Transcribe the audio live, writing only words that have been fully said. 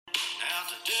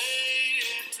day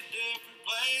it's a different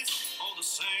place, all the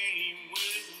same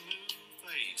with a new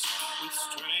face, with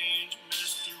strange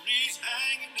mysteries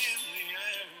hanging in the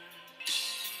air.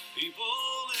 People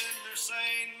in their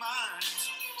sane minds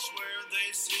swear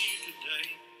they see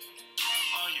today.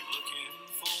 Are you looking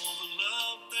for the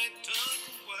love they took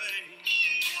away?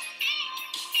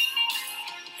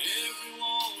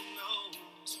 Everyone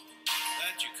knows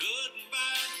that you couldn't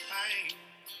bear the pain,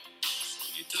 so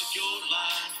you took your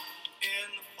life in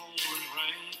the pouring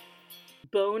rain.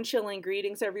 Bone-chilling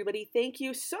greetings, everybody. Thank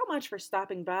you so much for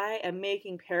stopping by and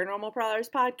making Paranormal Prowlers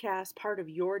podcast part of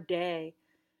your day.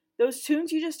 Those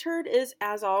tunes you just heard is,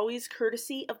 as always,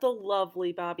 courtesy of the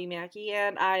lovely Bobby Mackey,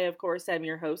 and I, of course, am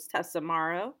your host, Tessa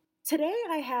Morrow. Today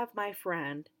I have my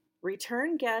friend,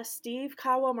 return guest Steve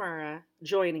Kawamura,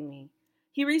 joining me.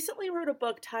 He recently wrote a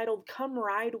book titled Come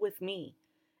Ride With Me.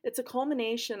 It's a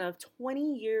culmination of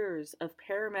 20 years of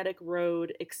paramedic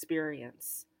road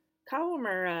experience.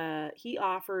 Kawamura, he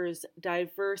offers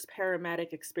diverse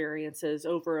paramedic experiences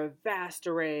over a vast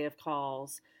array of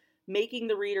calls, making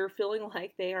the reader feeling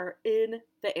like they are in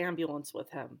the ambulance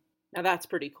with him. Now that's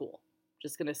pretty cool.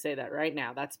 Just gonna say that right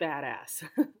now. That's badass.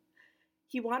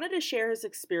 He wanted to share his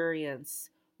experience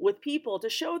with people to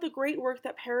show the great work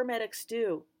that paramedics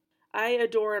do. I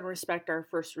adore and respect our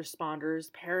first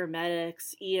responders,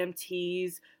 paramedics,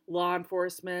 EMTs, law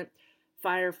enforcement,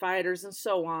 firefighters, and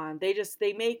so on. They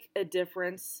make a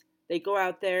difference. They go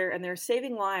out there and they're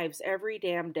saving lives every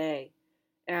damn day.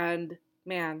 And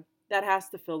man, that has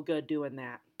to feel good doing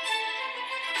that.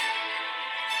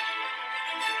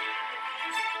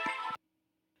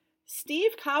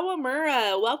 Steve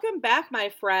Kawamura, welcome back, my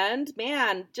friend.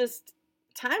 Man, just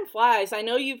time flies. I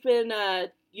know you've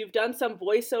done some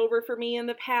voiceover for me in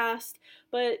the past,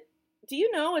 but do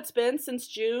you know it's been since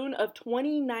June of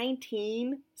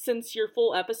 2019 since your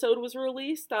full episode was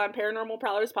released on Paranormal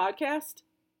Prowlers podcast?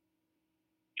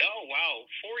 Oh, wow.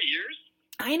 4 years?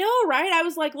 I know, right? I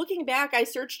was like looking back, I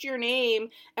searched your name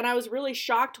and I was really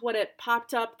shocked when it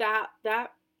popped up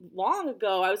that long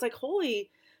ago. I was like,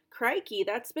 holy crikey,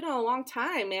 that's been a long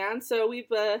time, man. So we've,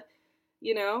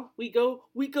 we go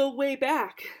way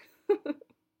back.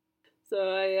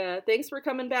 So thanks for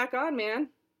coming back on, man.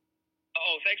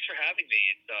 Oh, thanks for having me.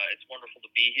 It's wonderful to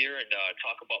be here and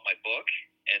talk about my book,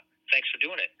 and thanks for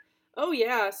doing it. Oh,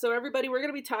 yeah. So, everybody, we're going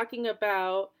to be talking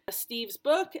about Steve's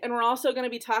book, and we're also going to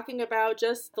be talking about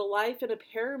just the life in a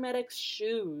paramedic's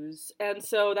shoes. And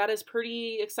so that is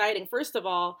pretty exciting. First of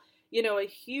all, a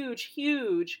huge,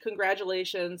 huge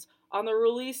congratulations on the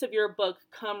release of your book,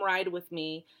 Come Ride With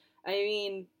Me. I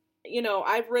mean,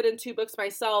 I've written 2 books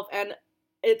myself, and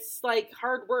it's like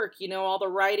hard work, all the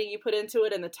writing you put into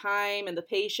it and the time and the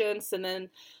patience and then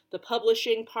the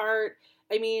publishing part.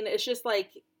 I mean, it's just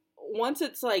like, once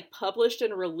it's like published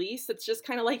and released, it's just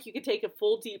kind of like you could take a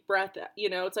full deep breath,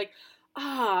 it's like,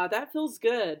 that feels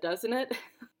good, doesn't it?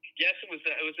 Yes, it was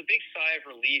a big sigh of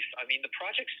relief. I mean, the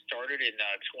project started in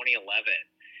 2011,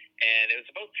 and it was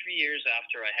about 3 years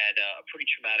after I had a pretty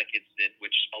traumatic incident,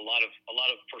 which a lot of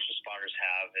first responders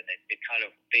have, and it kind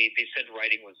of they said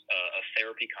writing was a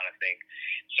therapy kind of thing.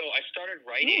 So I started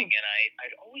writing, and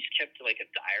I'd always kept like a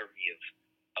diary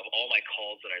of all my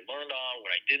calls that I learned on, what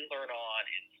I didn't learn on,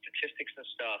 and statistics and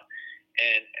stuff.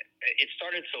 And it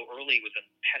started so early with a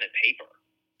pen and paper.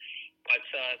 But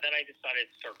then I decided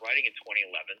to start writing in 2011.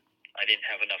 I didn't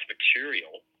have enough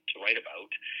material to write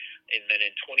about. And then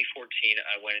in 2014,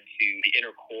 I went into the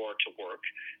inner core to work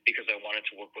because I wanted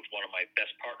to work with one of my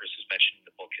best partners who's mentioned in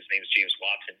the book. His name is James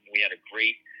Watson. We had a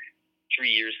great 3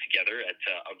 years together at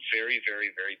a very,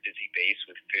 very, very busy base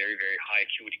with very, very high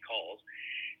acuity calls.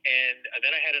 And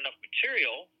then I had enough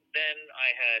material. Then I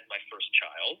had my first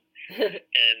child.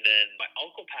 And then my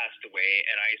uncle passed away,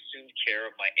 and I assumed care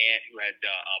of my aunt who had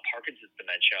Parkinson's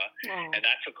dementia. Aww. And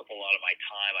that took up a lot of my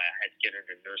time. I had to get her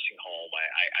into a nursing home.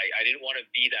 I didn't want to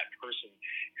be that person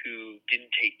who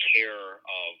didn't take care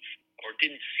of or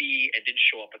didn't see and didn't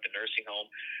show up at the nursing home.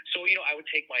 So, I would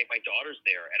take my daughters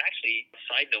there. And actually,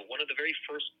 side note, one of the very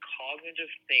first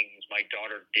cognitive things my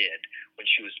daughter did when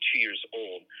she was 2 years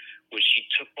old was she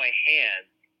took my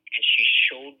hand and she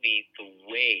showed me the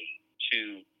way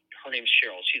to, her name's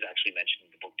Cheryl. She's actually mentioned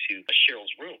in the book too,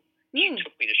 Cheryl's room. She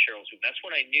took me to Cheryl's room. That's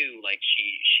when I knew, like,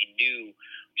 she knew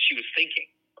she was thinking,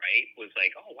 right? Was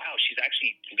like, oh, wow, she's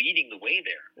actually leading the way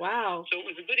there. Wow. So it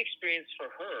was a good experience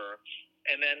for her.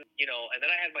 And then, and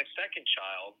then I had my second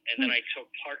child, and then I took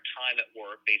part-time at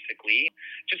work, basically,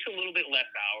 just a little bit less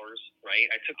hours, right?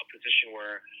 I took a position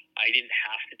where I didn't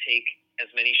have to take as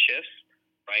many shifts,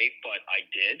 right? But I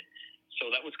did.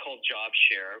 So that was called job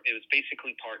share. It was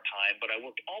basically part-time, but I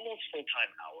worked almost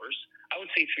full-time hours. I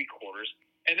would say 3/4.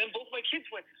 And then both my kids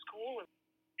went to school in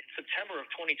September of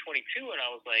 2022, and I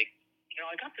was like,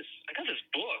 I got this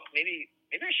book. Maybe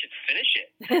I should finish it.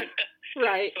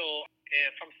 Right. So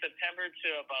from September to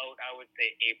about, I would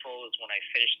say, April is when I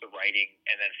finished the writing,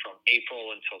 and then from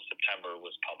April until September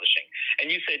was publishing.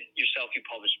 And you said yourself you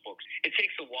publish books. It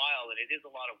takes a while, and it is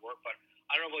a lot of work, but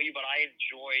I don't know about you, but I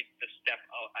enjoyed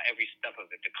every step of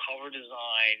it. The cover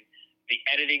design, the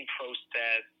editing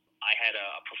process. I had a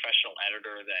professional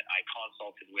editor that I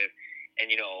consulted with, and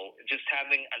just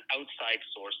having an outside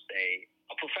source say,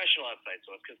 a professional outside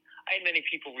source, because I had many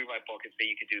people read my book and say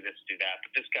you could do this, do that,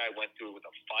 but this guy went through it with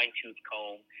a fine-tooth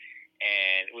comb,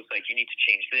 and it was like, you need to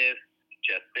change this,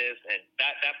 just this, and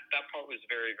that part was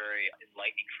very, very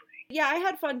enlightening for me. Yeah, I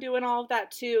had fun doing all of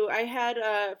that too. I had,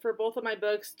 for both of my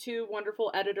books, 2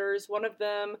 wonderful editors. One of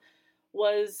them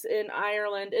is in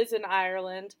Ireland,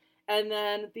 and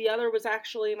then the other was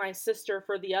actually my sister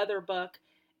for the other book.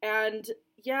 And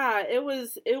yeah, it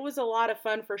was a lot of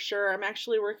fun for sure. I'm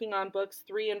actually working on books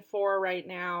 3 and 4 right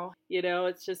now.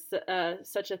 It's just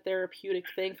such a therapeutic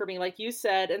thing for me, like you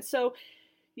said. And so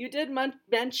you did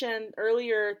mention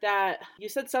earlier that you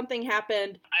said something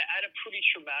happened. I had a pretty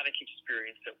traumatic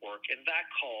experience at work, and that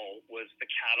call was the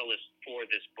catalyst for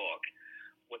this book.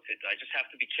 I just have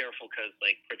to be careful because,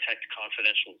 protect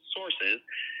confidential sources,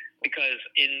 because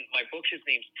in my book, his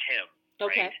name's Tim.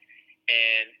 Okay. Right?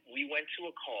 And we went to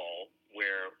a call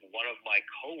where one of my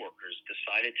coworkers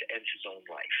decided to end his own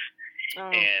life. Oh.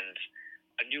 And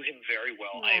I knew him very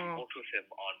well. Oh. I worked with him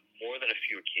on more than a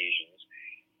few occasions.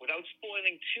 Without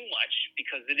spoiling too much,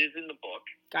 because it is in the book,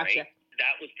 Gotcha. right?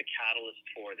 That was the catalyst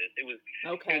for this. It was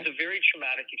okay. It was a very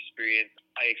traumatic experience.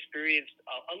 I experienced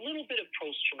a little bit of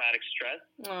post-traumatic stress,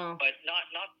 but not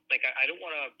like, I don't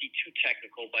want to be too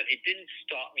technical, but it didn't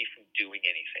stop me from doing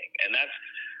anything. And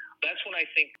that's when I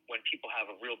think when people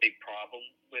have a real big problem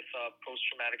with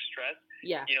post-traumatic stress.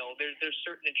 Yeah. There's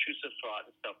certain intrusive thought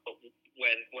and stuff, but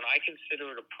when I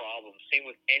consider it a problem, same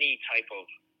with any type of,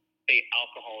 say,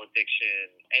 alcohol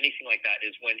addiction, anything like that,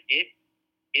 is when it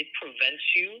prevents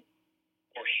you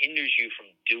or hinders you from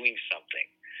doing something,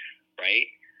 right?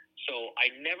 So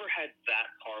I never had that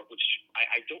part, which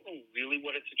I don't know really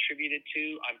what it's attributed to.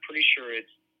 I'm pretty sure it's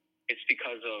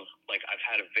because of, I've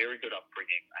had a very good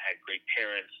upbringing. I had great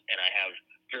parents, and I have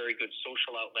very good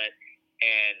social outlet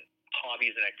and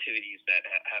hobbies and activities that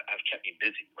have kept me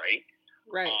busy, right?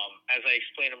 Right. As I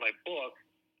explained in my book,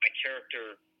 my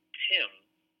character, Tim,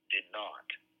 did not.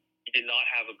 He did not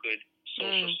have a good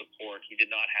social support. He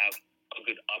did not have a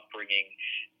good upbringing,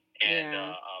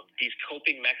 and these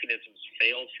coping mechanisms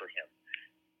failed for him.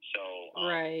 So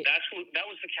right. that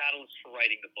was the catalyst for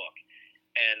writing the book.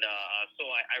 And so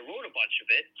I wrote a bunch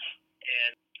of it,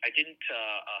 and I didn't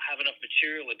have enough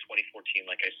material in 2014,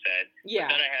 like I said. Yeah.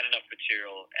 But then I had enough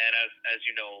material, and as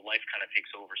you know, life kind of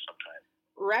takes over sometimes.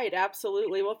 Right,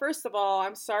 absolutely. Well, first of all,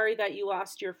 I'm sorry that you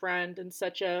lost your friend in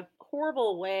such a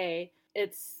horrible way.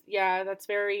 That's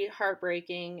very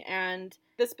heartbreaking. And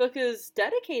this book is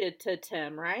dedicated to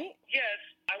Tim, right? Yes,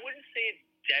 I wouldn't say it's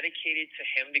dedicated to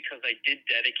him because I did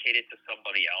dedicate it to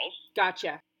somebody else.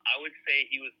 Gotcha. I would say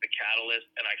he was the catalyst,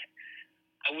 and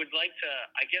I would like to,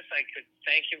 I guess I could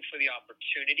thank him for the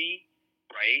opportunity,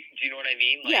 right? Do you know what I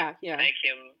mean? Yeah. Thank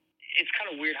him. It's kind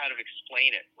of weird how to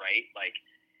explain it, right?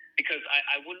 Because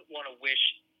I wouldn't want to wish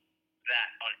that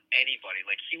on anybody.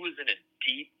 He was in a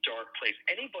deep, dark place.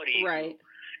 Anybody, right?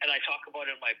 And I talk about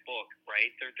it in my book,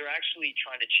 right? They're actually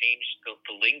trying to change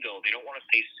the lingo. They don't want to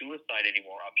say suicide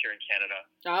anymore up here in Canada.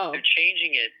 Oh. They're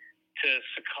changing it to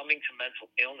succumbing to mental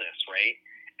illness, right?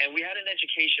 And we had an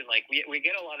education, we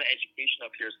get a lot of education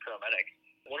up here as paramedics.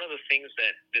 One of the things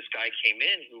that this guy came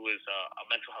in who was a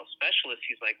mental health specialist,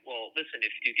 he's like, well, listen,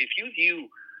 if you view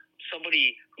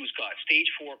somebody who's got stage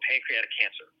 4 pancreatic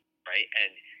cancer, right,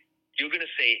 and you're going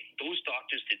to say those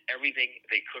doctors did everything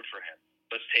they could for him.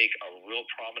 Let's take a real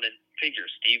prominent figure,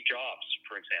 Steve Jobs,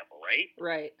 for example, right?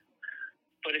 Right.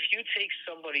 But if you take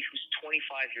somebody who's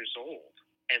 25 years old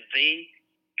and they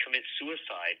commit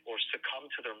suicide or succumb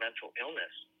to their mental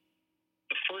illness,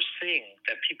 the first thing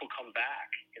that people come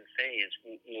back and say is,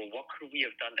 well, what could we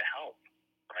have done to help,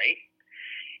 right?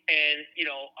 And,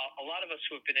 a lot of us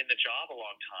who have been in the job a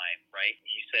long time, right,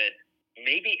 he said,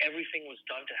 maybe everything was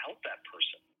done to help that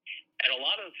person. And a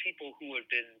lot of people who have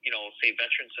been, say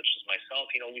veterans such as myself,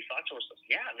 we thought to ourselves,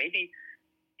 yeah, maybe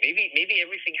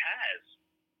everything has,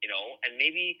 and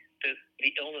maybe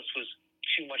the illness was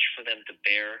too much for them to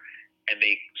bear, and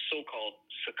they so-called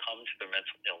succumb to their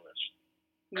mental illness.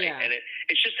 Right? Yeah. And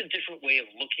it's just a different way of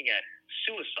looking at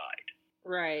suicide.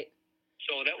 Right.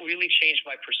 So that really changed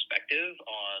my perspective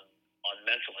on on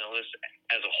mental illness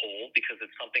as a whole, because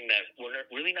it's something that we're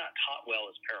really not taught well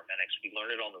as paramedics. We learn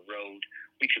it on the road.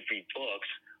 We could read books,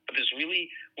 but there's really,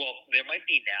 well, there might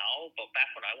be now, but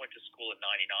back when I went to school in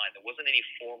 '99, there wasn't any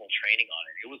formal training on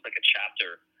it. It was like a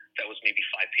chapter that was maybe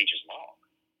 5 pages long.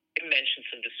 It mentioned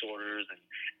some disorders and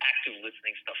active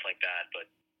listening, stuff like that, but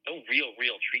no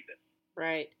real treatment.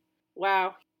 Right.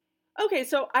 Wow. Okay,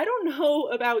 so I don't know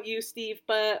about you, Steve,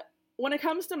 but when it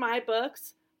comes to my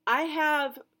books, I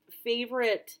have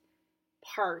favorite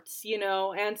parts,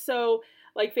 and so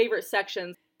like favorite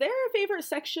sections. There a favorite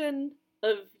section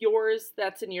of yours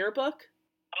that's in your book?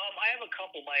 I have a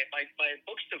couple. My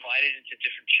book's divided into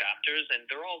different chapters, and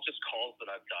they're all just calls that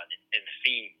I've done in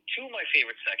theme. Two of my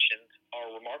favorite sections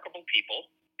are remarkable people,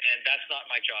 and that's not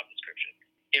my job description.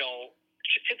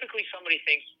 Typically somebody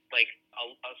thinks like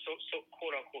a so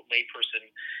quote unquote layperson,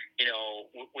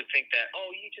 would think that,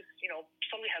 oh, you just,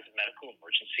 somebody has a medical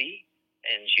emergency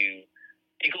and you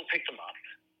go pick them up.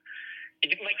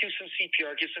 You might do some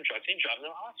CPR, give some drugs, and you drive them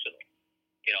to the hospital.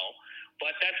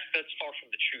 But that's far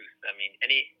from the truth. I mean,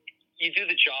 you do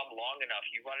the job long enough,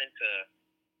 you run into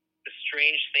the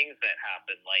strange things that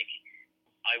happen. Like,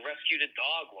 I rescued a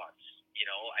dog once.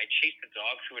 I chased a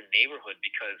dog through a neighborhood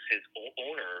because his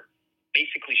owner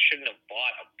basically shouldn't have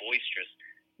bought a boisterous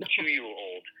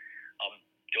 2-year-old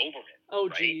Doberman. Oh,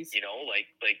 right? geez. Like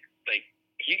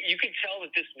you could tell that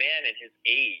this man in his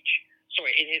age,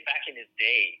 back in his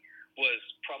day, was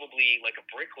probably like a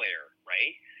bricklayer,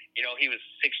 right? He was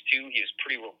 6'2", he was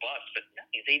pretty robust, but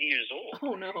he's 80 years old.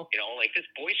 Oh no. Like this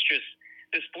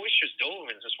boisterous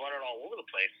Doberman's just running all over the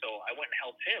place. So I went and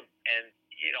helped him, and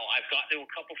I've gotten into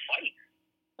a couple fights.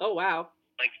 Oh wow.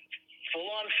 Like full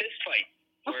on fist fight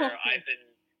where I've been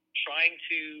trying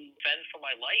to fend for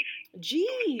my life.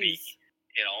 Jeez.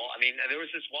 I mean, there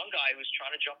was this one guy who was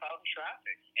trying to jump out in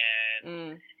traffic,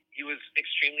 and he was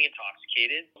extremely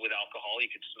intoxicated with alcohol. You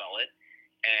could smell it.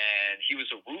 And he was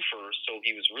a roofer, so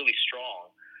he was really strong.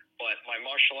 But my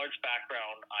martial arts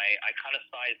background, I kind of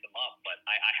sized him up, but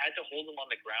I had to hold him on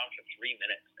the ground for 3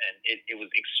 minutes, and it was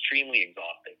extremely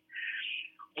exhausting.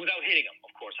 Without hitting him,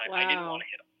 of course. Wow. I didn't want to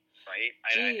hit him, right?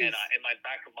 In my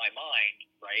back of my mind,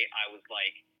 right, I was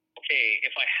like, okay,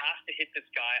 if I have to hit this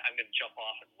guy, I'm going to jump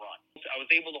off and run. So I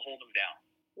was able to hold him down.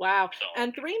 Wow. So,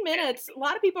 and 3 minutes, a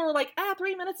lot of people are like,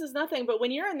 3 minutes is nothing. But when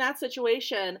you're in that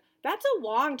situation, that's a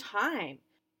long time.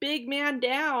 Big man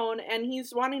down, and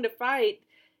he's wanting to fight.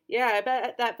 Yeah, I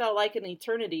bet that felt like an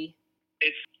eternity.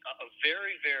 It's a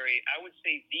very, very, I would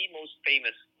say the most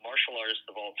famous martial artist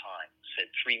of all time said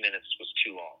 3 minutes was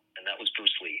too long, and that was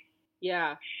Bruce Lee.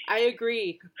 Yeah, I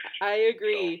agree.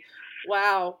 So,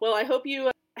 wow. Well, I hope you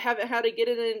haven't had to get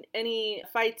in any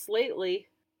fights lately.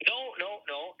 No.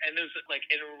 And there's like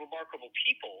in Remarkable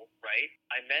People, right?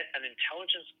 I met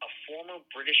a former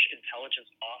British intelligence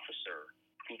officer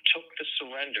who took the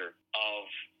surrender of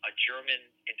a German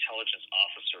intelligence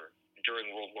officer during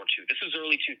World War II. This was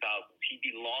early 2000s. He'd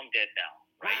be long dead now,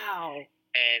 right? Wow.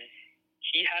 And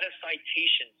he had a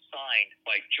citation signed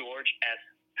by George S.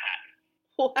 Patton.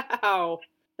 Wow.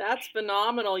 That's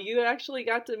phenomenal. You actually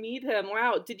got to meet him.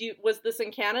 Wow. Was this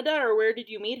in Canada, or where did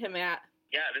you meet him at?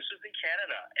 Yeah, this was in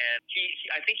Canada, and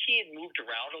I think he had moved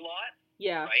around a lot.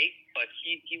 Yeah. Right? But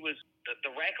he was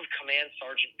the rank of command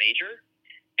sergeant major,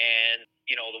 and,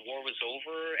 the war was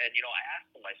over, and, I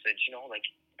asked him, I said, like,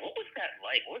 what was that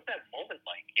like? What was that moment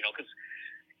like? Because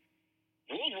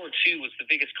World War II was the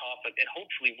biggest conflict, and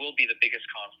hopefully will be the biggest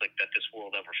conflict that this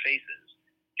world ever faces.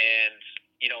 And,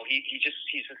 he just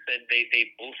said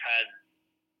they both had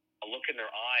a look in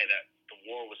their eye that the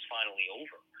war was finally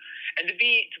over. And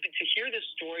to hear this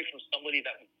story from somebody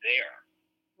that was there,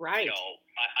 right?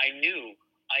 I knew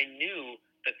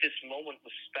that this moment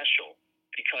was special,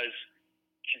 because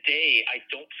today I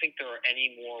don't think there are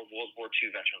any more World War II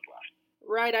veterans left.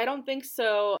 Right, I don't think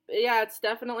so. Yeah, it's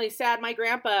definitely sad. My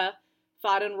grandpa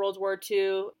fought in World War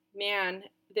II. Man,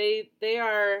 they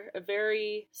are a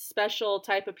very special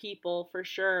type of people, for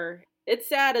sure. It's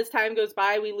sad as time goes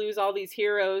by, we lose all these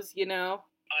heroes,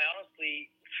 I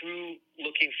honestly, through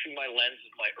looking through my lens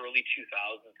of my early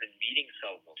 2000s and meeting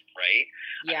some of them, right?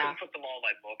 Yeah. I couldn't put them all in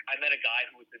my book. I met a guy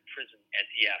who was in prison at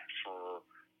Dieppe for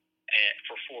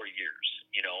 4 years,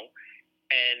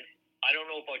 and I don't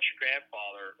know about your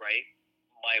grandfather, right?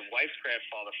 My wife's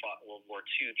grandfather fought in World War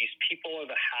II. These people are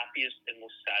the happiest and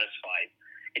most satisfied.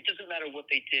 It doesn't matter what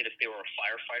they did, if they were a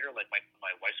firefighter like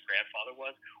my wife's grandfather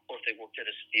was, or if they worked at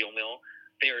a steel mill.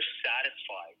 They are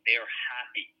satisfied. They are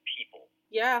happy people.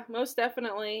 Yeah, most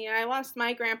definitely. I lost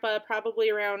my grandpa probably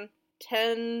around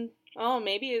 10,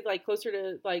 maybe like closer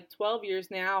to like 12 years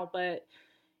now. But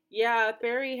Yeah,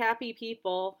 very happy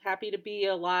people, happy to be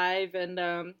alive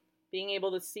and being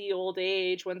able to see old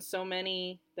age when so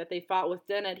many that they fought with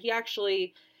didn't. He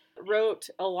actually wrote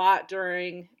a lot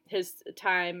during his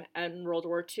time in World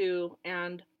War II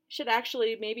and should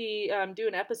actually maybe do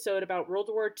an episode about World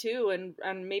War II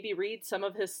and maybe read some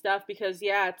of his stuff because,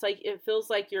 yeah, it's like it feels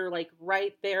like you're like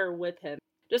right there with him.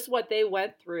 Just what they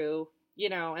went through,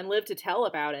 and live to tell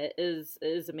about it is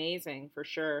amazing for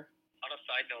sure. On a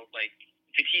side note, like,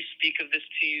 did he speak of this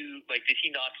to you? Like, did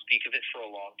he not speak of it for a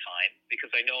long time?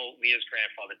 Because I know Leah's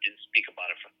grandfather didn't speak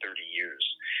about it for 30 years.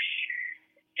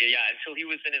 Yeah, until he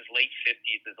was in his late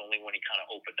 50s is only when he kind of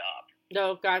opened up.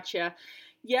 Oh, gotcha.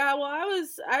 Yeah, well,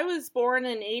 I was born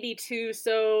in 82,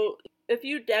 so a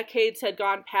few decades had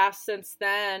gone past since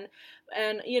then.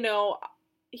 And,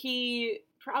 he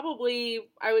probably,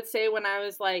 I would say when I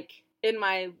was like in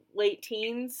my late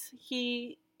teens,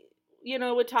 he,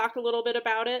 would talk a little bit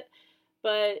about it.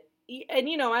 But, and,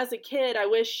 as a kid, I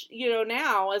wish,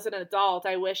 now as an adult,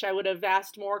 I wish I would have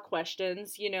asked more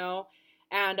questions,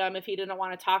 and if he didn't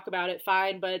want to talk about it,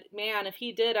 fine. But man, if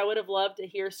he did, I would have loved to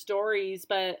hear stories.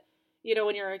 But,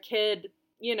 when you're a kid,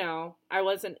 I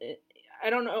wasn't, I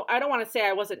don't know, I don't want to say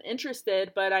I wasn't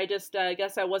interested, but I just, I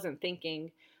guess I wasn't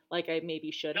thinking like I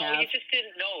maybe should No, have. you just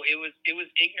didn't know. It was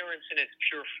ignorance in its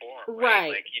pure form,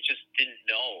 Right. Like you just didn't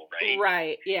know, right?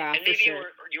 Right. Yeah. And maybe for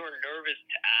sure. you were nervous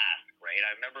to ask, right?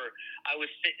 I remember I was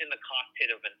sitting in the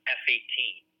cockpit of an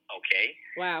F-18. Okay.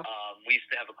 Wow. We used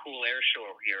to have a cool air show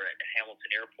here at Hamilton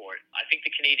Airport. I think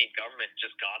the Canadian government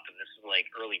just got them. This was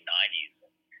like early '90s.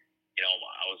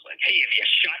 I was like, "Hey, have you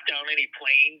shot down any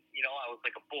planes?" I was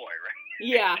like a boy, right?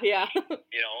 Yeah. Yeah.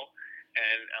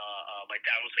 And my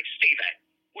dad was like, "Steven,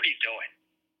 what are you doing?"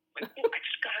 Like, well, I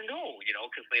just gotta know,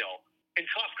 because in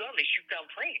Top Gun they shoot down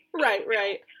planes. Right.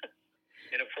 Right.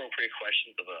 Inappropriate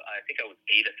questions I think I was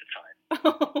 8 at the time,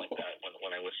 like that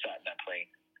when I was sat in that plane.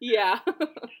 Yeah.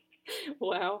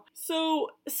 Wow.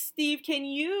 So, Steve, going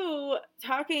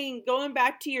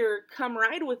back to your Come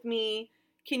Ride With Me,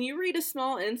 can you read a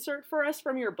small insert for us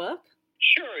from your book?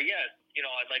 Sure, yeah.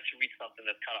 I'd like to read something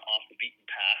that's kind of off the beaten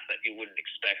path that you wouldn't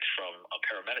expect from a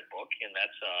paramedic book, and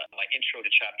that's my intro to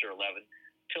chapter 11,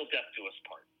 Till Death Do Us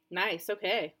Part. Nice,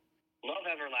 okay. Love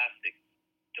everlasting.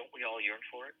 Don't we all yearn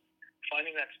for it?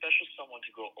 Finding that special someone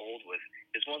to grow old with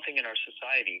is one thing in our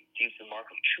society deems the mark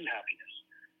of true happiness.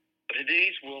 But in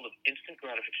today's world of instant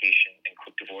gratification and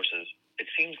quick divorces, it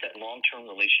seems that long-term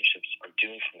relationships are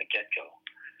doomed from the get-go.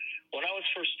 When I was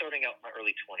first starting out in my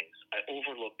early 20s, I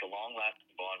overlooked the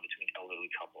long-lasting bond between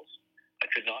elderly couples. I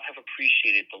could not have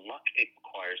appreciated the luck it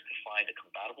requires to find a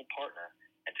compatible partner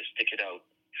and to stick it out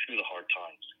through the hard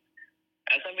times.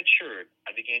 As I matured,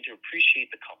 I began to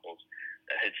appreciate the couples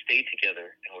that had stayed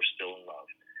together and were still in love.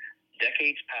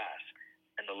 Decades pass,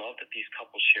 and the love that these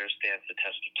couples share stands the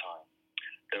test of time.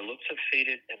 Their looks have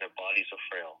faded and their bodies are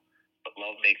frail, but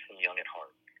love makes them young at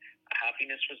heart. A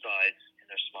happiness resides in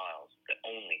their smiles that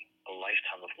only a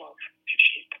lifetime of love could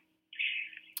shape.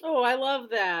 Oh, I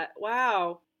love that.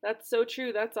 Wow. That's so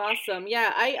true. That's awesome.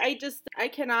 Yeah, I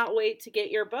cannot wait to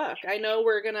get your book. I know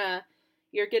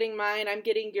you're getting mine, I'm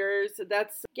getting yours.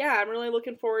 I'm really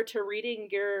looking forward to reading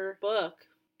your book.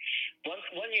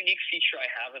 One unique feature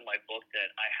I have in my book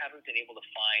that I haven't been able to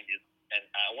find is, and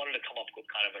I wanted to come up with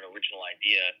kind of an original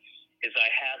idea, is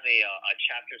I have a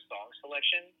chapter song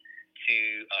selection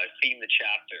to theme the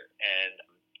chapter. And,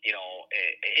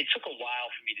 it took a while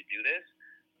for me to do this.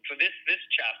 For this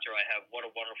chapter, I have What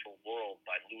a Wonderful World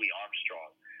by Louis Armstrong.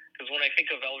 Because when I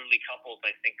think of elderly couples,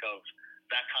 I think of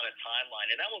that kind of timeline.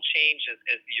 And that will change as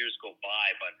the years go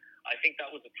by. But I think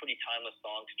that was a pretty timeless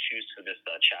song to choose for this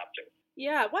chapter.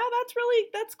 Yeah, wow,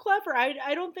 that's clever.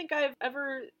 I don't think I've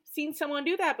ever seen someone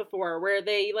do that before, where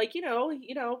they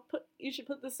you should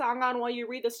put the song on while you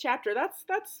read this chapter. That's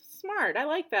smart. I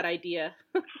like that idea.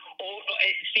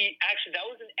 See, actually, that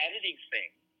was an editing thing,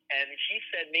 and he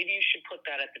said maybe you should put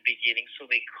that at the beginning so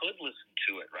they could listen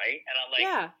to it, right? And I'm like,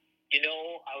 yeah.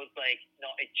 I was like,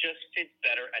 no, it just fits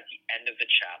better at the end of the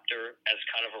chapter as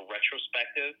kind of a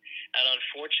retrospective. And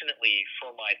unfortunately,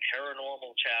 for my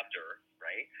paranormal chapter,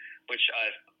 right, which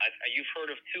you've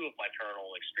heard of 2 of my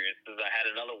paranormal experiences. I had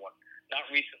another one, not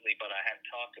recently, but I hadn't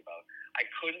talked about. I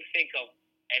couldn't think of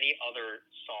any other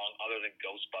song other than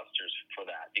Ghostbusters for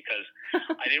that because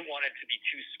I didn't want it to be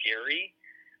too scary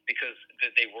because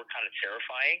they were kind of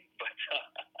terrifying. But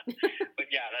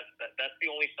yeah, that's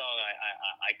the only song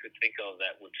I could think of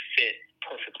that would fit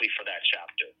perfectly for that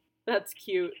chapter. That's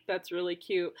cute. That's really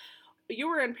cute. You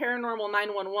were in Paranormal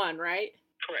 911, right?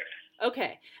 Correct.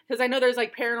 Okay, because I know there's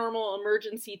like Paranormal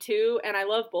Emergency 2, and I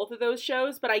love both of those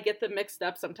shows, but I get them mixed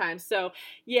up sometimes. So,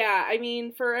 yeah, I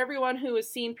mean, for everyone who has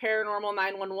seen Paranormal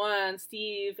 911,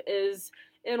 Steve is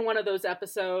in one of those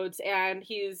episodes, and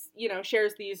he's,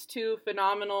 shares these two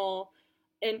phenomenal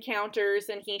encounters,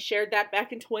 and he shared that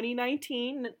back in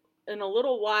 2019 in a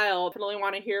little while. Definitely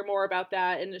want to hear more about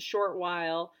that in a short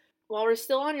while. While we're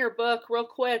still on your book, real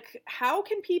quick, how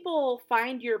can people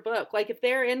find your book? Like, if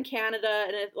they're in Canada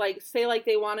and say like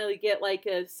they want to get like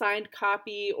a signed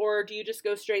copy, or do you just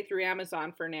go straight through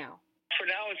Amazon for now? For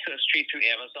now, it's straight through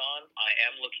Amazon. I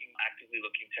am actively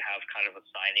looking to have kind of a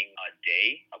signing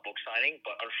day, a book signing,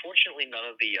 but unfortunately, none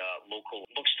of the local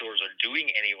bookstores are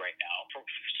doing any right now.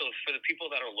 So for the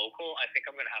people that are local, I think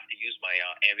I'm going to have to use my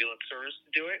ambulance service to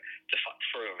do it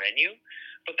for a venue,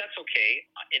 but that's okay.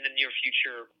 In the near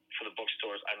future, for the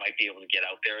bookstores, I might be able to get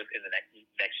out there in the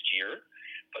next year,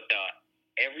 but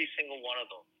every single one of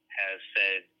them has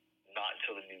said not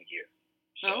until the new year.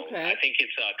 So okay. I think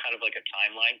it's kind of like a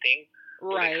timeline thing.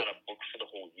 Right. They kind of book for the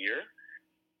whole year.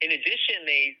 In addition,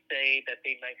 they say that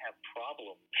they might have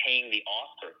problems paying the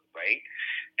author, right?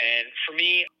 And for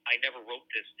me, I never wrote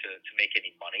this to make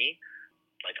any money.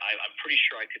 Like, I'm pretty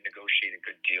sure I could negotiate a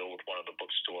good deal with one of the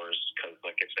bookstores because,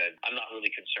 like I said, I'm not really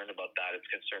concerned about that. It's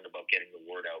concerned about getting the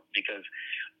word out, because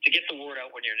to get the word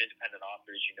out when you're an independent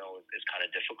author, as you know, is kind of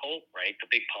difficult, right? The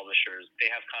big publishers, they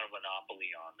have kind of a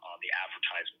monopoly on the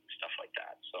advertisement and stuff like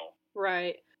that. So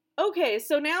right. Okay,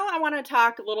 so now I want to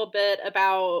talk a little bit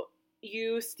about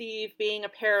you, Steve, being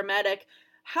a paramedic.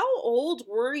 How old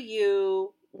were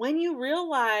you when you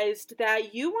realized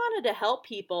that you wanted to help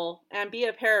people and be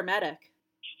a paramedic?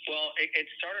 Well, it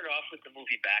started off with the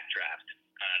movie Backdraft.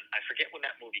 And I forget when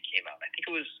that movie came out. I think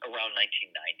it was around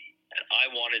 1990. And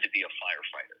I wanted to be a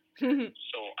firefighter.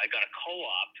 So I got a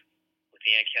co-op with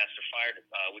the Ancaster Fire,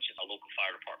 which is a local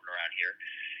fire department around here.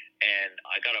 And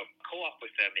I got a co-op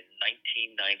with them in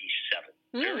 1997,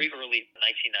 very early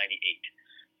 1998.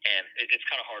 And it's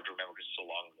kind of hard to remember because it's so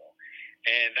long ago.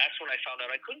 And that's when I found out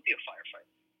I couldn't be a firefighter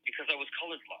because I was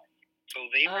colorblind. So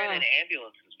they ran an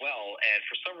ambulance as well. And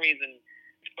for some reason,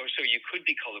 so you could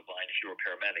be colorblind if you were a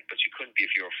paramedic, but you couldn't be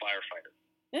if you were a firefighter.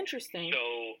 Interesting. So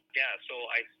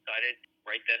I decided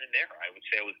right then and there. I would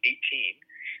say I was 18,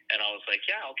 and I was like,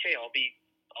 yeah, okay, I'll be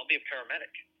a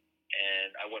paramedic.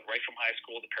 And I went right from high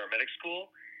school to paramedic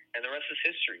school, and the rest is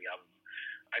history.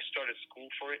 I started school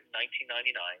for it in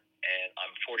 1999, and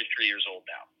I'm 43 years old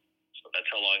now. So that's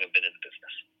how long I've been in the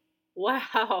business.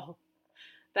 Wow.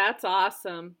 That's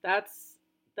awesome.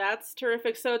 That's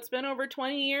terrific. So it's been over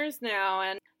 20 years now,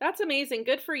 and that's amazing.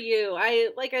 Good for you.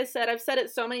 Like I said, I've said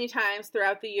it so many times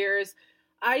throughout the years.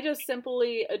 I just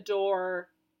simply adore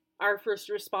our first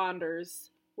responders.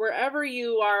 Wherever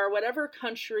you are, whatever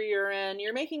country you're in,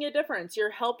 you're making a difference. You're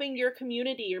helping your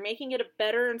community. You're making it a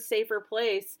better and safer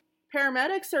place.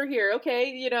 Paramedics are here,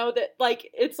 okay? That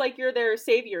it's like you're their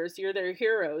saviors, you're their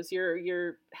heroes.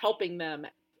 You're helping them.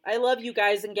 I love you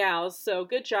guys and gals, so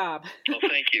good job. Oh,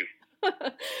 thank you.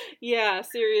 Yeah,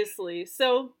 seriously.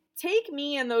 So take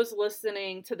me and those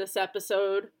listening to this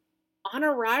episode on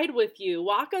a ride with you.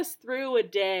 Walk us through a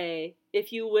day,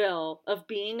 if you will, of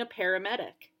being a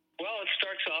paramedic. Well, it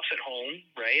starts off at home,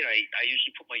 right? I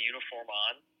usually put my uniform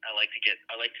on. I like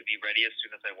to be ready as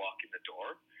soon as I walk in the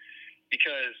door,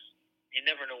 because you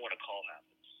never know when a call happens.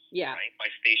 Yeah. Right? My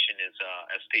station is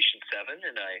at Station 7,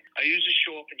 and I usually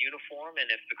show up in uniform, and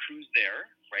if the crew's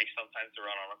there, right, sometimes they're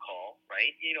out on a call,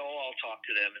 right, I'll talk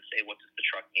to them and say, what does the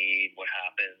truck need? What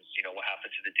happens? What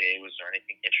happened to the day? Was there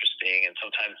anything interesting? And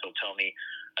sometimes they'll tell me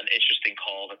an interesting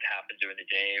call that happened during the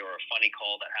day, or a funny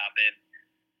call that happened.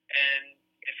 And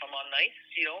if I'm on nights,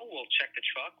 we'll check the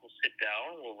truck, we'll sit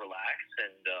down, we'll relax,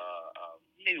 and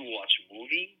maybe we'll watch a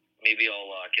movie. Maybe I'll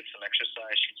get some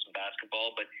exercise, shoot some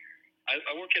basketball, but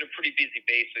I work at a pretty busy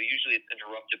base, so usually it's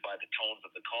interrupted by the tones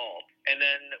of the call. And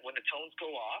then when the tones go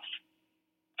off,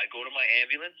 I go to my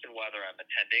ambulance, and whether I'm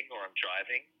attending or I'm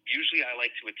driving, usually I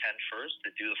like to attend first to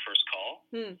do the first call.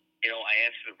 I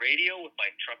answer the radio with my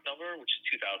truck number, which is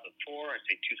 2004. I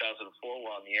say 2004,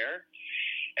 we're on the air.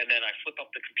 And then I flip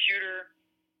up the computer.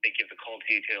 They give the call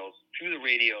details through the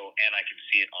radio, and I can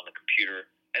see it on the computer.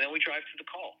 And then we drive to the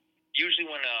call. Usually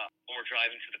when we're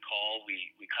driving to the call,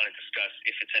 we kind of discuss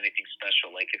if it's anything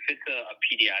special. Like if it's a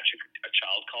pediatric, a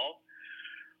child call,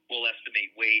 we'll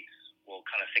estimate weights. We'll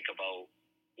kind of think about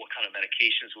what kind of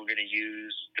medications we're going to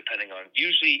use, depending on,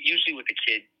 usually with the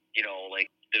kid, like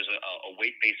there's a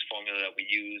weight-based formula that we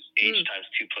use, age times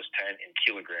 2 plus 10 in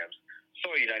kilograms.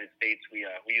 Sorry, United States, we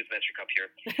use metric up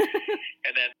here.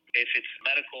 And then if it's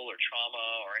medical or trauma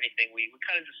or anything, we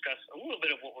kind of discuss a little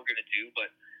bit of what we're going to do,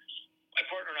 but I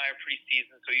partner and I are pretty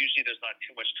seasoned, so usually there's not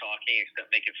too much talking except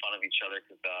making fun of each other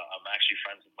because I'm actually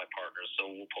friends with my partner,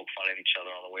 so we'll poke fun at each other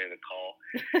on the way to the call.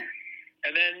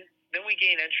 And then we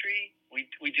gain entry.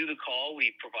 We do the call.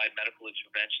 We provide medical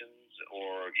interventions,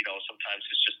 or sometimes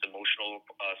it's just emotional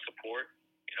support.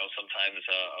 Sometimes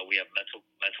we have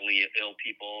mentally ill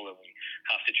people, and we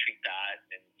have to treat that,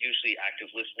 and usually active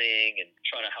listening and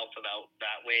trying to help them out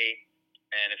that way.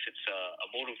 And if it's a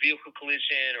motor vehicle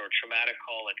collision or a traumatic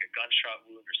call like a gunshot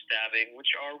wound or stabbing, which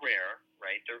are rare,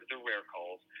 right? They're rare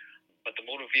calls. But the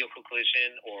motor vehicle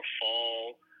collision or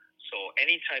fall, so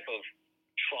any type of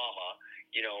trauma,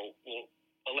 we'll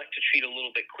elect to treat a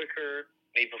little bit quicker,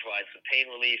 may provide some pain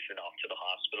relief and off to the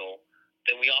hospital.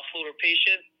 Then we offload our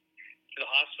patient to the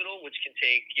hospital, which can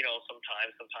take, some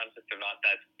time. Sometimes if they're not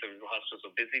the hospital's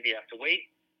so busy, they have to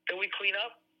wait. Then we clean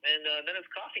up, and then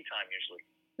it's coffee time usually.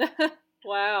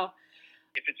 Wow.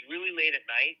 If it's really late at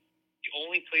night, the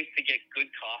only place to get good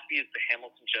coffee is the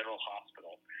Hamilton General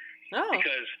Hospital. Oh.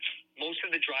 Because most of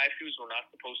the drive-thrus we're not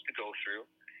supposed to go through,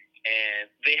 and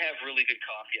they have really good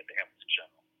coffee at the Hamilton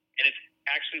General. And it's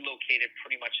actually located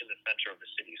pretty much in the center of the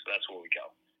city, so that's where we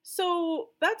go. So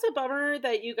that's a bummer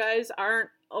that you guys aren't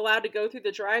allowed to go through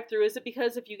the drive-thru. Is it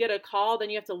because if you get a call,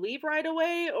 then you have to leave right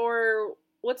away, or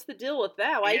what's the deal with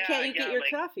that? Why can't you get your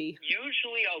coffee?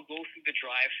 Usually I'll go through the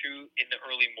drive-thru in the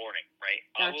early morning, right?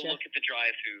 Gotcha. I will look at the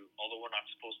drive-thru, although we're not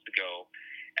supposed to go,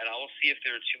 and I will see if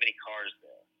there are too many cars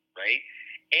there, right?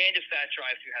 And if that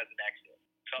drive-thru has an exit.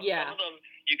 Some of them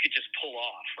you could just pull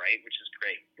off, right? Which is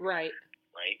great. Right.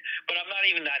 Right? But I'm not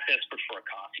even that desperate for a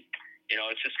coffee.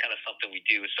 It's just kind of something we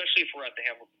do, especially if we're at the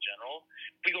Hamilton General.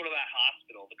 If we go to that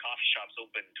hospital, the coffee shop's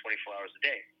open 24 hours a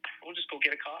day. We'll just go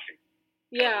get a coffee.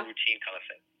 Yeah. Kind of a routine kind of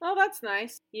thing. Oh, that's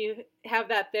nice. You have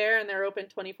that there, and they're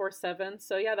open 24/7.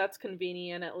 So, yeah, that's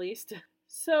convenient at least.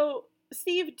 So,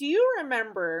 Steve, do you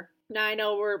remember, now I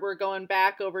know we're going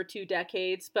back over 2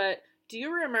 decades, but do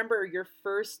you remember your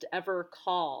first ever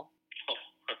call? Oh.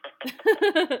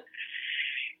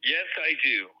 Yes, I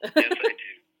do. Yes, I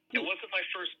do. It wasn't my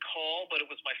first call, but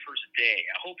it was my first day.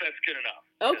 I hope that's good enough.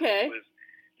 Okay. It was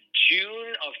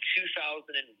June of 2001.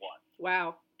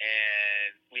 Wow.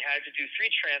 And we had to do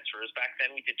 3 transfers. Back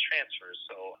then we did transfers,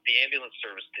 so the ambulance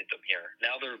service did them here.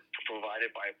 Now they're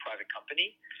provided by a private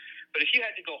company. But if you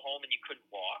had to go home and you couldn't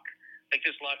walk, like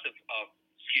there's lots of,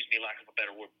 lack of a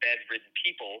better word, bedridden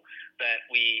people that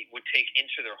we would take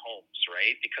into their homes,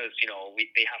 right? Because,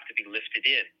 they have to be lifted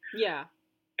in. Yeah.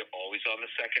 They're always on the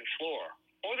second floor.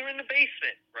 Or they're in the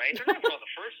basement, right? They're never on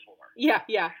the first floor. Yeah.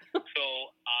 So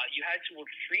you had to work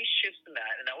 3 shifts in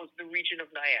that, and that was the region of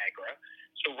Niagara,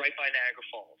 so right by Niagara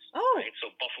Falls. Oh. Right?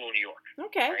 So Buffalo, New York.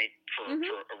 Okay. Right? For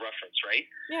a reference, right?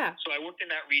 Yeah. So I worked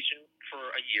in that region for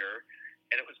a year,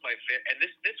 and it was and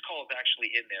this call is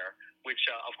actually in there, which,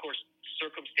 of course,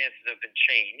 circumstances have been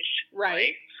changed.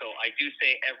 Right. So I do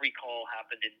say every call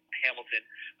happened in Hamilton,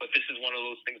 but this is one of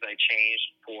those things I changed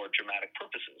for dramatic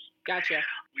purposes. Gotcha.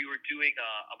 We were doing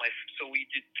so we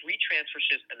did 3 transfer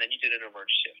shifts, and then you did an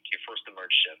emerge shift, your first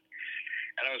emerge shift.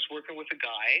 And I was working with a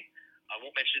guy. I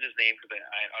won't mention his name because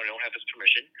I don't have his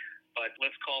permission, but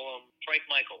let's call him Frank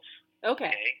Michaels.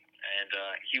 Okay. And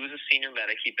he was a senior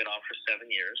medic. He'd been on for 7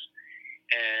 years,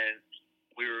 and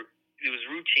it was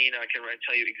routine. I can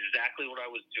tell you exactly what I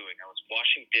was doing. I was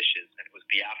washing dishes, and it was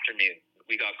the afternoon.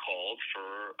 We got called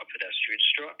for a pedestrian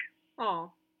struck.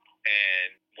 Oh. And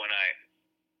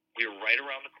we were right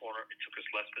around the corner. It took us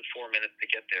less than 4 minutes to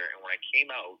get there. And when I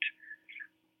came out,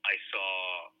 I saw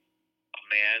a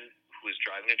man who was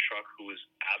driving a truck who was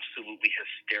absolutely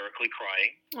hysterically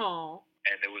crying. Oh.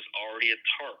 And there was already a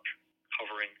tarp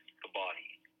covering the body.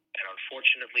 And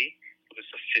unfortunately, it was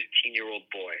a 15-year-old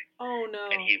boy. Oh, no.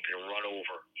 And he'd been run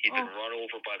over. He'd been run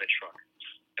over by the truck.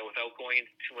 And without going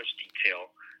into too much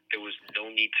detail, there was no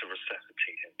need to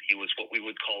resuscitate him. He was what we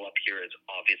would call up here as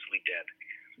obviously dead.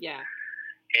 Yeah.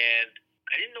 And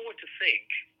I didn't know what to think.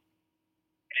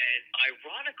 And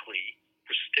ironically,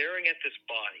 we're staring at this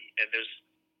body, and there's,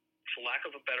 for lack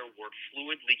of a better word,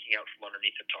 fluid leaking out from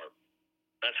underneath the tarp.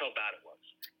 That's how bad it was.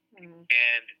 Mm.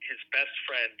 And his best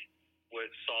friend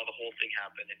saw the whole thing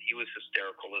happen, and he was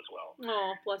hysterical as well.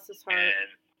 Oh, bless his heart.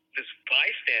 And this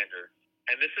bystander,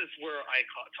 and this is where I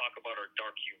talk about our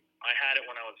dark humor. I had it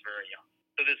when I was very young.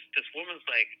 So this woman's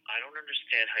like, I don't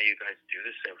understand how you guys do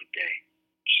this every day.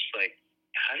 She's like,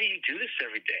 how do you do this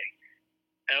every day?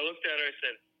 And I looked at her and I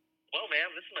said, well,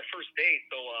 ma'am, this is my first day,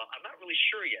 so I'm not really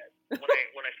sure yet.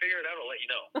 When I figure it out, I'll let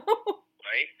you know.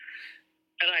 Right?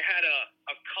 And I had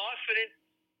a confident,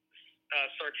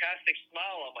 sarcastic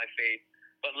smile on my face,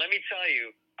 but let me tell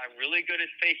you, I'm really good at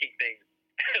faking things,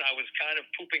 and I was kind of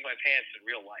pooping my pants in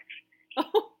real life.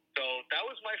 So that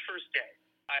first day,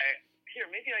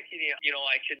 maybe I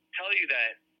can tell you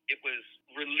that it was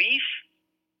relief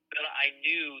that I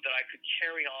knew that I could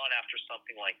carry on after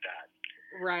something like that.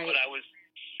 Right. But I was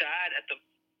sad at the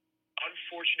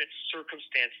unfortunate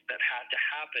circumstance that had to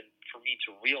happen for me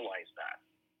to realize that.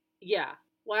 Yeah.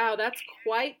 Wow, that's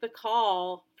quite the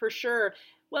call, for sure.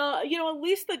 Well, at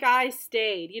least the guy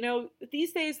stayed.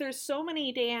 These days there's so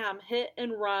many damn hit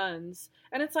and runs.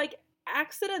 And it's like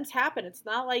accidents happen. It's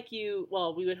not like we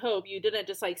would hope you didn't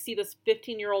just like see this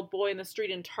 15-year-old boy in the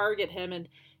street and target him and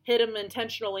hit him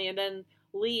intentionally and then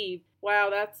leave. Wow,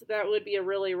 that would be a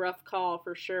really rough call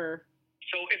for sure.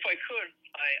 So if I could,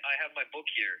 I have my book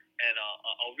here, and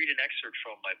I'll read an excerpt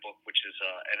from my book, which is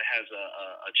and it has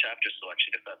a chapter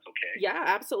selection, if that's okay. Yeah,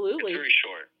 absolutely. It's very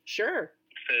short. Sure.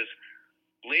 It says,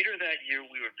 later that year,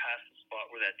 we would pass the spot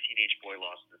where that teenage boy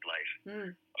lost his life.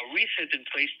 A wreath had been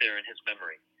placed there in his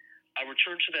memory. I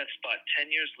returned to that spot 10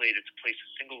 years later to place a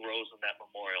single rose on that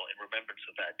memorial in remembrance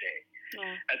of that day.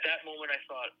 Oh. At that moment, I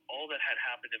thought all that had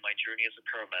happened in my journey as a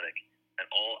paramedic and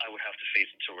all I would have to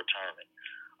face until retirement.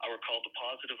 I recalled the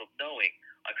positive of knowing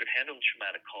I could handle a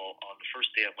traumatic call on the first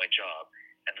day of my job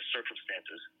and the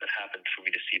circumstances that happened for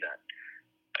me to see that.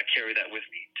 I carry that with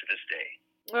me to this day.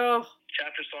 Oh.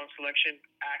 Chapter song selection,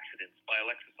 Accidents by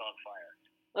Alexis on Fire.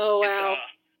 Oh, wow.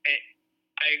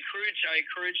 I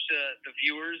encourage the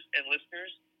viewers and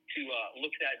listeners to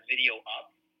look that video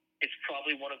up. It's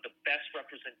probably one of the best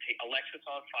representation. Alexis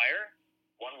on Fire,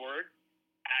 one word,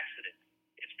 accident.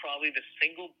 It's probably the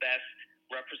single best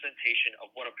representation of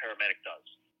what a paramedic does.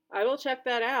 I will check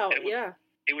that out. It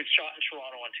was shot in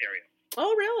Toronto, Ontario.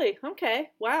 Oh, really? Okay.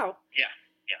 Wow. Yeah.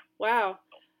 Wow.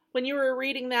 When you were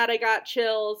reading that, I got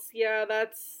chills. Yeah,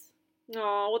 that's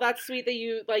sweet that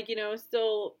you,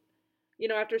 still,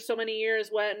 after so many years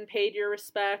went and paid your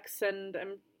respects, and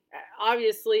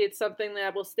obviously it's something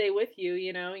that will stay with you,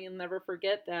 you'll never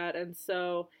forget that. And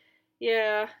so,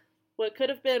 yeah, what could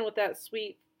have been with that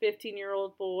sweet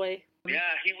 15-year-old boy. Yeah,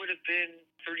 he would have been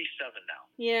 37 now.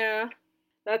 Yeah.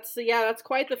 That's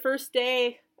quite the first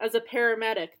day as a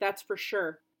paramedic, that's for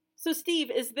sure. So,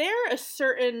 Steve, is there a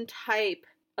certain type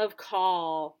of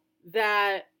call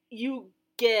that you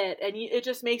get and it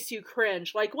just makes you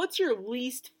cringe? Like, what's your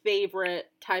least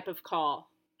favorite type of call?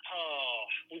 Oh,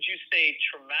 would you say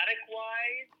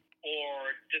traumatic-wise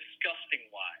or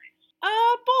disgusting-wise?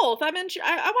 Both. I want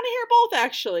to hear both,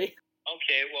 actually.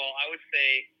 Okay, well, I would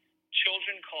say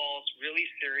children calls, really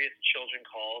serious children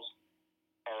calls,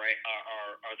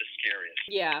 are the scariest.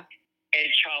 Yeah. And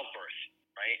childbirth,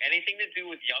 right? Anything to do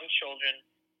with young children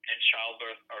and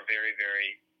childbirth are very,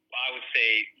 very, I would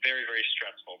say, very, very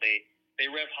stressful. They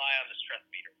rev high on the stress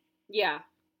meter. Yeah.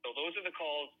 So those are the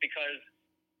calls because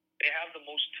they have the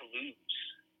most to lose.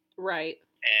 Right.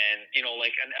 And,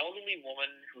 like an elderly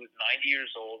woman who's 90 years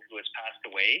old who has passed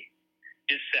away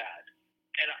is sad.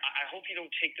 And I hope you don't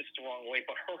take this the wrong way,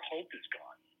 but her hope is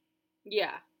gone.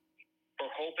 Yeah. Her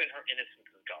hope and her innocence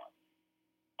is gone.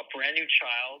 A brand new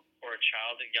child or a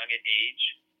child at young age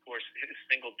who are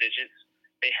single digits,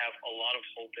 they have a lot of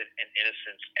hope and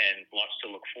innocence and lots to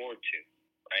look forward to,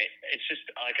 right? It's just,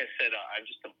 like I said, I'm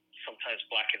just sometimes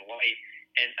black and white,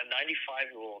 and a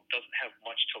 95-year-old doesn't have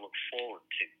much to look forward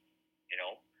to,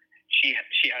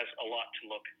 She has a lot to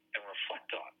look and reflect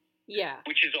on. Yeah.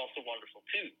 Which is also wonderful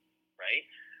too, right?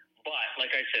 But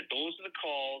like I said, those are the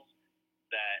calls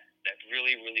that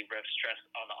really, really rev stress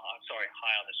high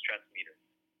on the stress meter.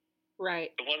 Right.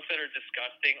 The ones that are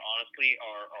disgusting, honestly,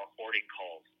 are hoarding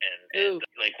calls, and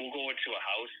like we'll go into a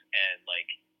house and like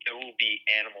there will be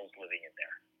animals living in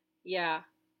there. Yeah.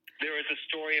 There is a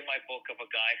story in my book of a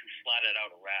guy who flatted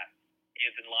out a rat. He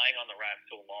had been lying on the rat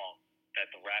so long that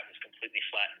the rat was completely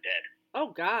flat and dead. Oh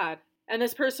God! And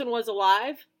this person was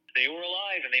alive? They were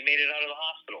alive, and they made it out of the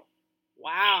hospital.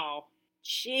 Wow.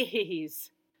 Jeez.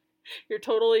 You're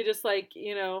totally just like,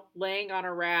 laying on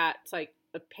a rat. It's like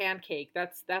a pancake.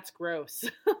 That's gross.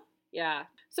 Yeah.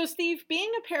 So Steve,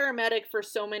 being a paramedic for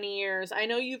so many years, I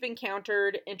know you've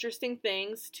encountered interesting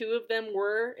things. 2 of them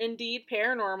were indeed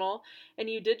paranormal, and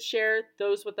you did share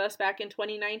those with us back in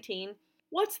 2019.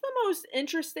 What's the most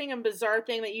interesting and bizarre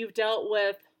thing that you've dealt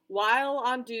with while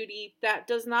on duty that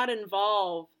does not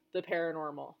involve the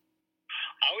paranormal?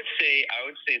 I would say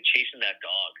chasing that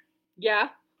dog. Yeah.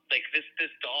 Like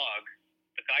this dog,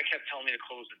 the guy kept telling me to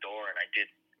close the door, and I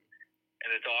didn't. And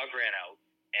the dog ran out,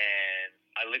 and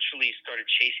I literally started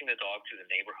chasing the dog through the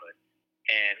neighborhood.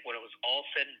 And when it was all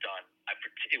said and done,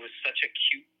 it was such a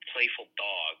cute, playful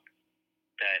dog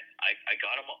that I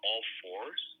got him on all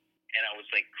fours, and I was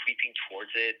like creeping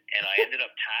towards it, and I ended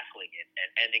up tackling it and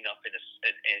ending up in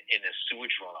a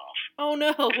sewage runoff. Oh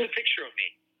no! There's a picture of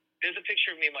me. There's a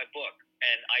picture of me in my book,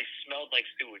 and I smelled like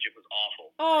sewage. It was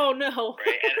awful. Oh, no.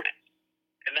 Right?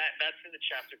 And that's in the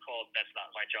chapter called "That's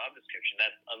Not My Job Description."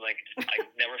 I'm like, I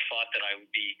never thought that I would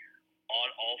be on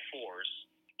all fours,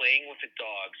 playing with a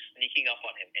dog, sneaking up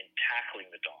on him, and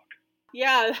tackling the dog.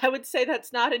 Yeah, I would say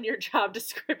that's not in your job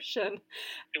description.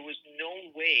 There was no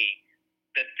way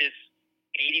that this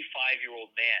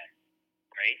 85-year-old man,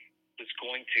 right, was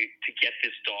going to get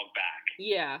this dog back.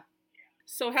 Yeah.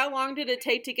 So how long did it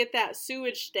take to get that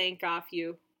sewage stank off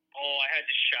you? Oh, I had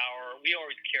to shower. We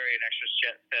always carry an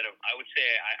extra set of, I would say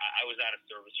I was out of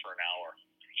service for an hour.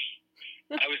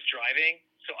 I was driving,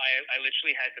 so I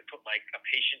literally had to put like a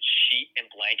patient sheet and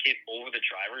blanket over the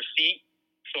driver's seat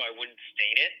so I wouldn't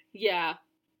stain it. Yeah.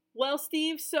 Well,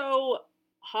 Steve, so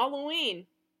Halloween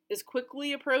is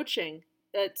quickly approaching.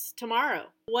 It's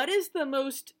tomorrow. What is the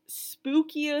most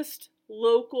spookiest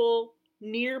local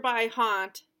nearby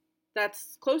haunt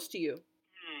that's close to you?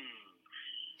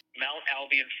 Mount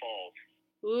Albion Falls.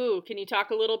 Ooh, can you talk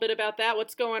a little bit about that?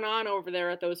 What's going on over there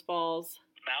at those falls?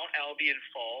 Mount Albion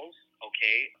Falls,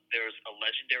 okay, there's a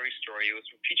legendary story. It was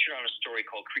featured on a story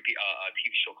called a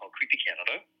TV show called Creepy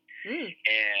Canada.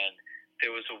 And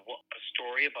there was a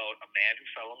story about a man who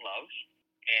fell in love,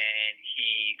 and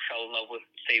he fell in love with,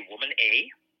 say, woman A,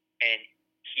 and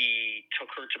he took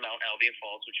her to Mount Albion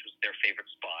Falls, which was their favorite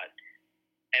spot.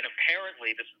 And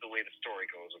apparently, this is the way the story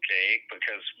goes, okay,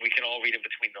 because we can all read in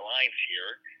between the lines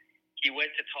here. He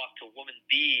went to talk to woman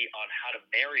B on how to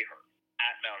marry her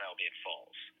at Mount Albion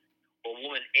Falls. Well,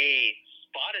 woman A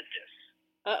spotted this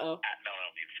at Mount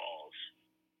Albion Falls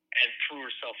and threw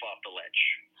herself off the ledge.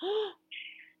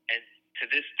 And to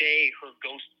this day, her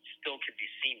ghost still can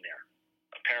be seen there,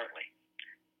 apparently.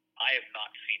 I have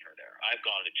not seen her there. I've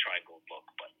gone to try and go look,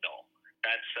 but no.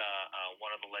 That's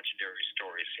one of the legendary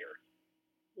stories here.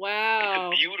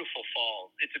 Wow. It's a beautiful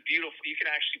falls. You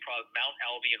can actually probably, Mount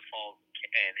Albion Falls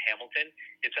in Hamilton,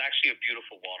 it's actually a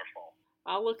beautiful waterfall.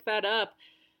 I'll look that up.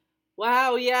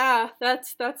 Wow, yeah,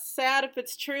 that's sad if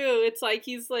it's true. It's like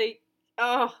he's like,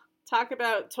 oh, talk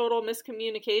about total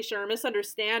miscommunication or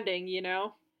misunderstanding, you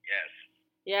know? Yes.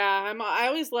 Yeah, I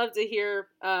always love to hear,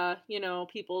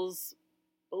 people's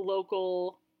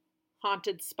local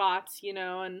haunted spots,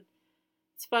 and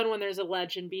it's fun when there's a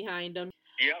legend behind them.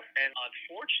 Yep, and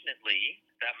unfortunately,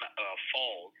 that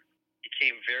falls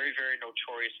became very, very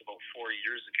notorious about 4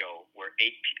 years ago, where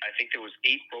I think there was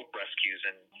 8 rope rescues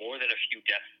and more than a few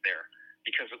deaths there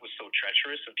because it was so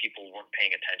treacherous and people weren't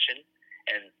paying attention.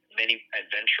 And many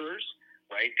adventurers,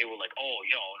 right? They were like, "Oh,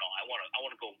 no, I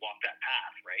want to go walk that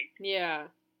path," right? Yeah.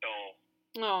 So.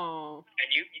 Oh.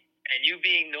 And you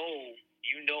being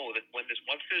that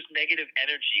once there's negative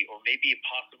energy or maybe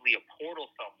possibly a portal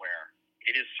somewhere,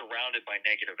 it is surrounded by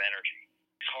negative energy.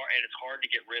 It's hard to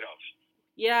get rid of.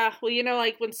 Yeah, well,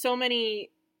 like when so many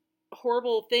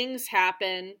horrible things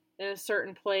happen in a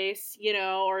certain place,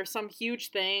 or some huge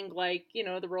thing like,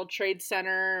 the World Trade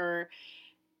Center or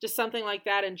just something like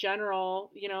that in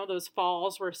general, those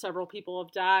falls where several people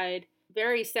have died.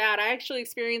 Very sad. I actually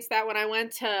experienced that when I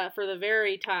went for the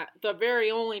very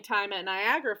only time at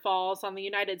Niagara Falls on the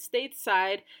United States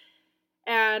side.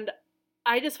 And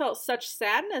I just felt such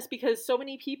sadness because so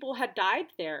many people had died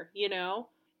there,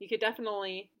 You could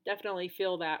definitely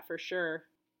feel that for sure.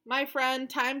 My friend,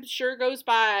 time sure goes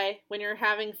by when you're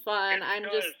having fun.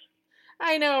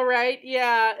 I know, right?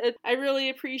 Yeah, I really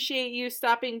appreciate you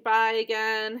stopping by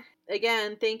again.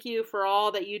 Again, thank you for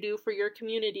all that you do for your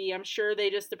community. I'm sure they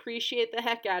just appreciate the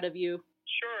heck out of you.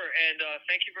 Sure, and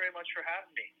thank you very much for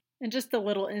having me. And just a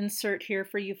little insert here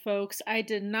for you folks. I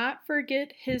did not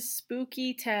forget his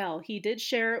spooky tale. He did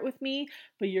share it with me,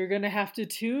 but you're going to have to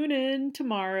tune in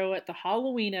tomorrow at the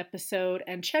Halloween episode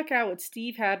and check out what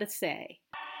Steve had to say.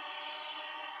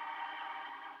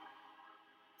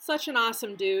 Such an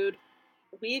awesome dude.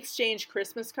 We exchange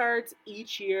Christmas cards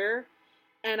each year,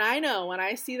 and I know when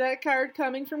I see that card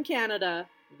coming from Canada,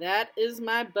 that is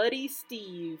my buddy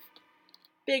Steve.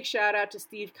 Big shout out to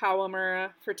Steve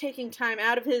Kawamura for taking time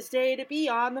out of his day to be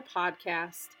on the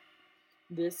podcast.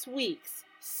 This week's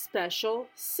special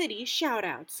city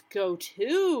shout-outs go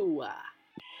to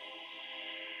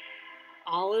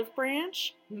Olive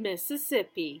Branch,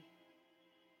 Mississippi,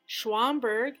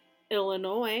 Schwamberg,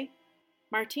 Illinois,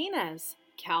 Martinez,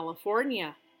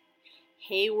 California,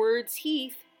 Haywards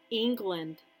Heath,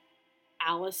 England,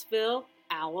 Aliceville,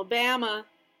 Alabama,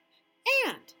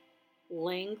 and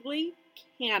Langley,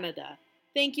 Canada.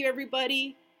 Thank you,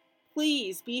 everybody.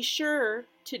 Please be sure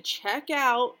to check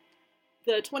out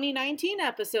the 2019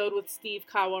 episode with Steve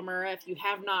Kawamura if you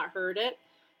have not heard it.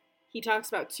 He talks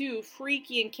about 2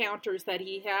 freaky encounters that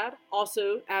he had,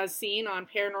 also as seen on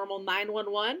Paranormal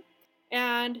 911.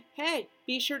 And hey,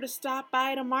 be sure to stop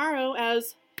by tomorrow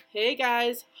as, hey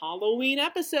guys, Halloween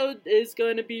episode is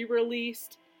going to be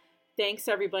released. Thanks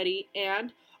everybody,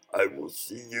 and I will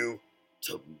see you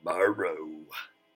tomorrow.